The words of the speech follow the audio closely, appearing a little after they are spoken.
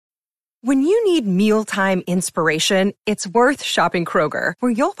When you need mealtime inspiration, it's worth shopping Kroger,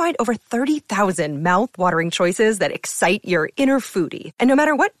 where you'll find over 30,000 mouth-watering choices that excite your inner foodie. And no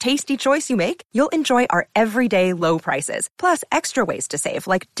matter what tasty choice you make, you'll enjoy our everyday low prices, plus extra ways to save,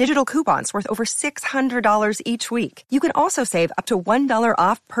 like digital coupons worth over $600 each week. You can also save up to $1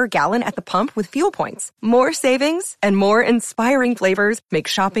 off per gallon at the pump with fuel points. More savings and more inspiring flavors make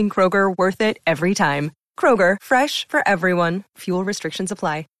shopping Kroger worth it every time. Kroger, fresh for everyone. Fuel restrictions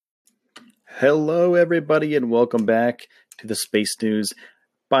apply. Hello, everybody, and welcome back to the Space News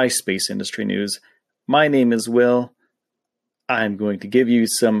by Space Industry News. My name is Will. I'm going to give you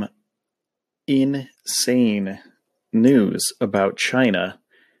some insane news about China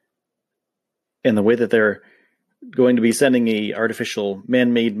and the way that they're going to be sending a artificial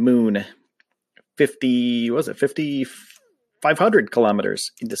man-made moon 500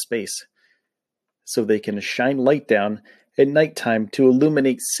 kilometers into space so they can shine light down at nighttime to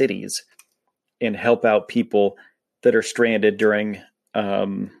illuminate cities and help out people that are stranded during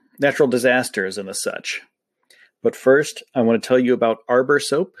natural disasters and the such. But first, I want to tell you about Arbor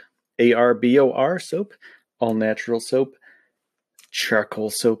soap, ARBOR soap, all natural soap,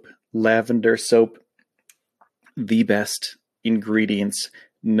 charcoal soap, lavender soap, the best ingredients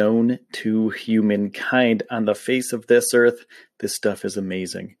known to humankind on the face of this earth. This stuff is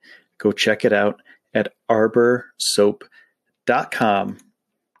amazing. Go check it out at arborsoap.com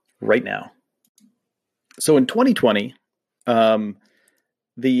right now. So in 2020,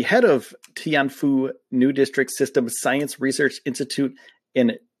 the head of Tianfu New District Systems Science Research Institute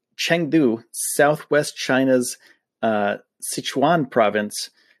in Chengdu, southwest China's Sichuan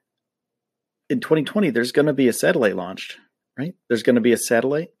province, in 2020, there's going to be a satellite launched, right? There's going to be a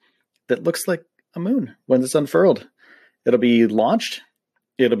satellite that looks like a moon when it's unfurled. It'll be launched.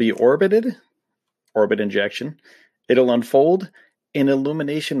 It'll be orbited, orbit injection. It'll unfold, and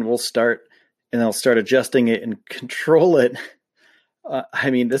illumination will start. And they'll start adjusting it and control it.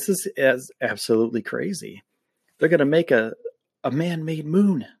 This is absolutely crazy. They're going to make a man-made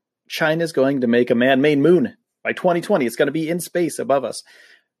moon. China's going to make a man-made moon by 2020. It's going to be in space above us,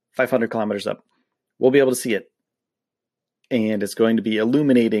 500 kilometers up. We'll be able to see it. And it's going to be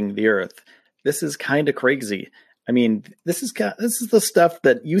illuminating the Earth. This is kind of crazy. This is the stuff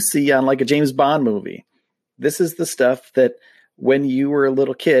that you see on like a James Bond movie. This is the stuff that when you were a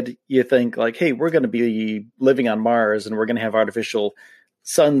little kid, you think like, hey, we're going to be living on Mars and we're going to have artificial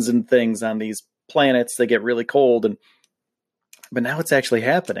suns and things on these planets that get really cold. But now it's actually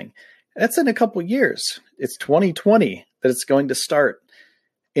happening. That's in a couple years. It's 2020 that it's going to start.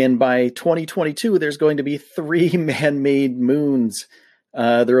 And by 2022, there's going to be 3 man-made moons.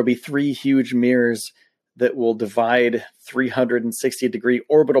 There will be 3 huge mirrors that will divide 360-degree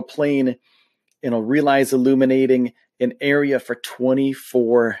orbital plane, and it'll realize illuminating an area for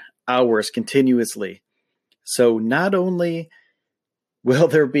 24 hours continuously. So not only will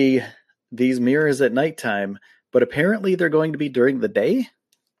there be these mirrors at nighttime, but apparently they're going to be during the day.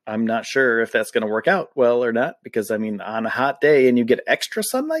 I'm not sure if that's going to work out well or not, because on a hot day and you get extra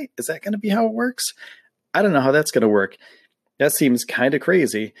sunlight, is that going to be how it works? I don't know how that's going to work. That seems kind of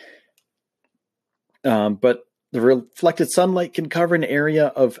crazy. But the reflected sunlight can cover an area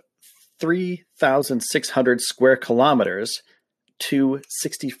of 3,600 square kilometers to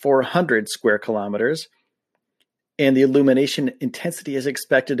 6,400 square kilometers. And the illumination intensity is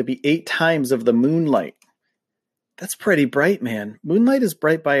expected to be 8 times of the moonlight. That's pretty bright, man. Moonlight is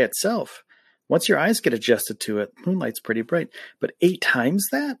bright by itself. Once your eyes get adjusted to it, moonlight's pretty bright. But 8 times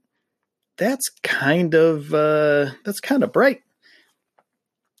that? That's kind of bright.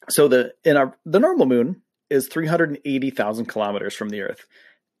 So the normal moon is 380,000 kilometers from the Earth.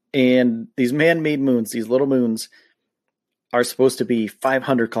 And these man-made moons, these little moons, are supposed to be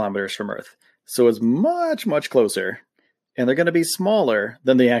 500 kilometers from Earth. So it's much, much closer. And they're going to be smaller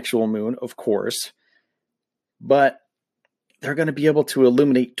than the actual moon, of course. But they're going to be able to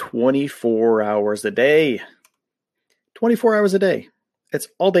illuminate 24 hours a day. 24 hours a day. It's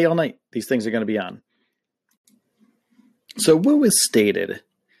all day, all night. These things are going to be on. So Wu has stated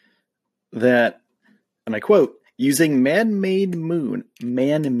that, and I quote, using man-made moon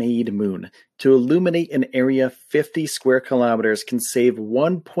to illuminate an area 50 square kilometers can save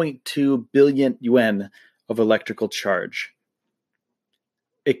 1.2 billion yuan of electrical charge.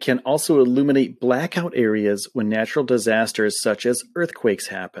 It can also illuminate blackout areas when natural disasters such as earthquakes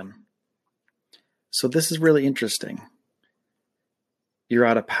happen. So this is really interesting. You're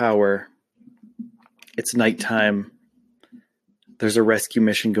out of power. It's nighttime. There's a rescue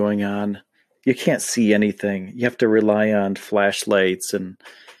mission going on. You can't see anything. You have to rely on flashlights and,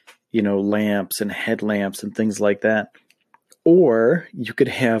 lamps and headlamps and things like that. Or you could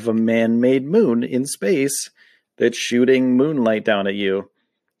have a man-made moon in space that's shooting moonlight down at you,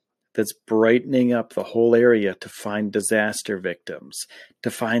 that's brightening up the whole area to find disaster victims,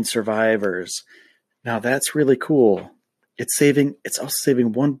 to find survivors. Now that's really cool. It's also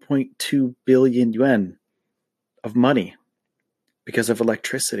saving 1.2 billion yuan of money because of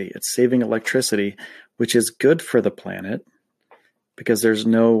electricity. It's saving electricity, which is good for the planet because there's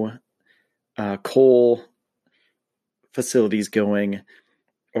no coal facilities going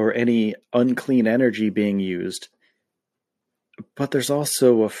or any unclean energy being used. But there's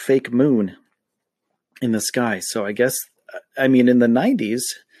also a fake moon in the sky. So I guess, in the 90s,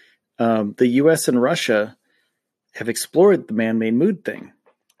 the US and Russia have explored the man-made moon thing,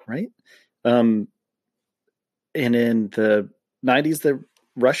 right? And in the 90s, the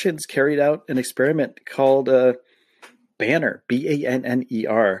Russians carried out an experiment called Banner,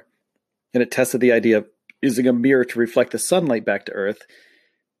 Banner, and it tested the idea of using a mirror to reflect the sunlight back to Earth,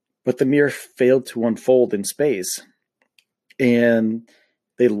 but the mirror failed to unfold in space, and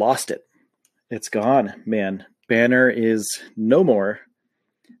they lost it. It's gone, man. Banner is no more.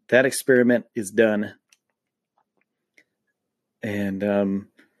 That experiment is done. And,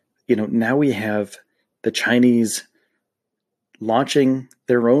 now we have the Chinese launching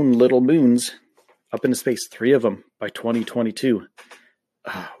their own little moons up into space, 3 of them by 2022.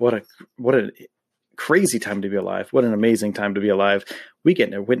 What a crazy time to be alive. What an amazing time to be alive. We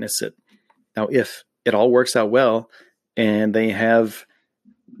get to witness it. Now, if it all works out well and they have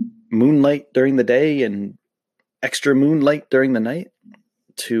moonlight during the day and extra moonlight during the night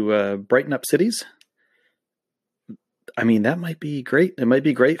to brighten up cities, that might be great. It might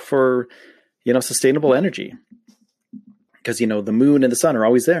be great for, sustainable energy because, the moon and the sun are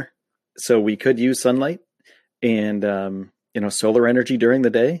always there. So we could use sunlight and, solar energy during the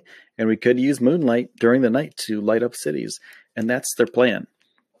day, and we could use moonlight during the night to light up cities. And that's their plan.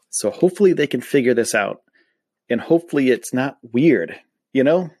 So hopefully they can figure this out, and hopefully it's not weird,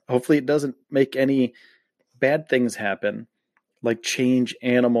 hopefully it doesn't make any bad things happen, like change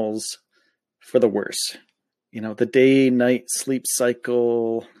animals for the worse. The day-night sleep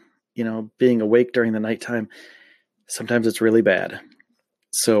cycle, being awake during the nighttime, sometimes it's really bad.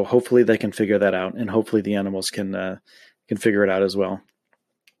 So hopefully they can figure that out, and hopefully the animals can figure it out as well.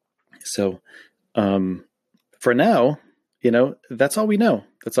 So for now, that's all we know.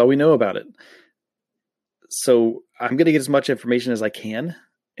 That's all we know about it. So I'm going to get as much information as I can,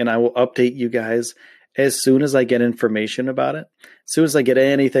 and I will update you guys as soon as I get information about it. As soon as I get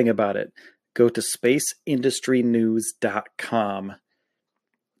anything about it, go to spaceindustrynews.com.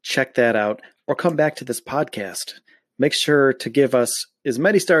 Check that out, or come back to this podcast. Make sure to give us as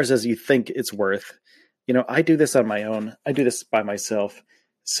many stars as you think it's worth. I do this on my own. I do this by myself.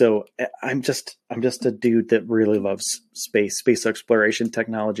 So I'm just a dude that really loves space exploration,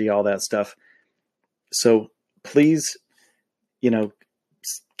 technology, all that stuff. So please,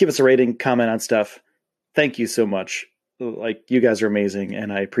 give us a rating, comment on stuff. Thank you so much. You guys are amazing,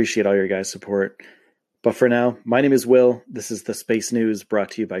 and I appreciate all your guys' support. But for now, my name is Will. This is the Space News,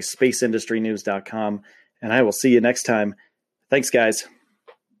 brought to you by spaceindustrynews.com, and I will see you next time. Thanks, guys.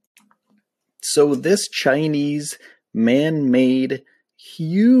 So this Chinese man-made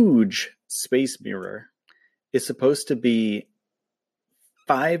huge space mirror is supposed to be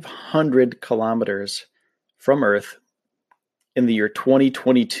 500 kilometers from Earth in the year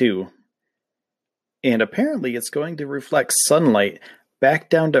 2022. And apparently it's going to reflect sunlight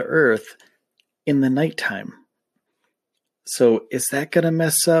back down to Earth in the nighttime. So is that going to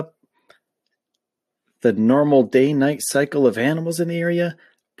mess up the normal day-night cycle of animals in the area?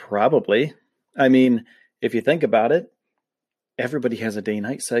 Probably. If you think about it, everybody has a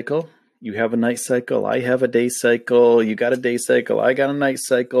day-night cycle. You have a night cycle. I have a day cycle. You got a day cycle. I got a night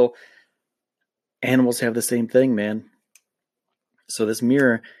cycle. Animals have the same thing, man. So this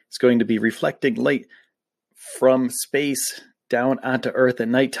mirror is going to be reflecting light from space down onto Earth at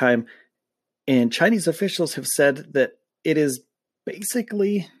nighttime. And Chinese officials have said that it is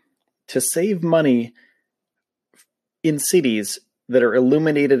basically to save money in cities that are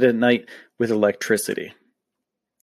illuminated at night with electricity.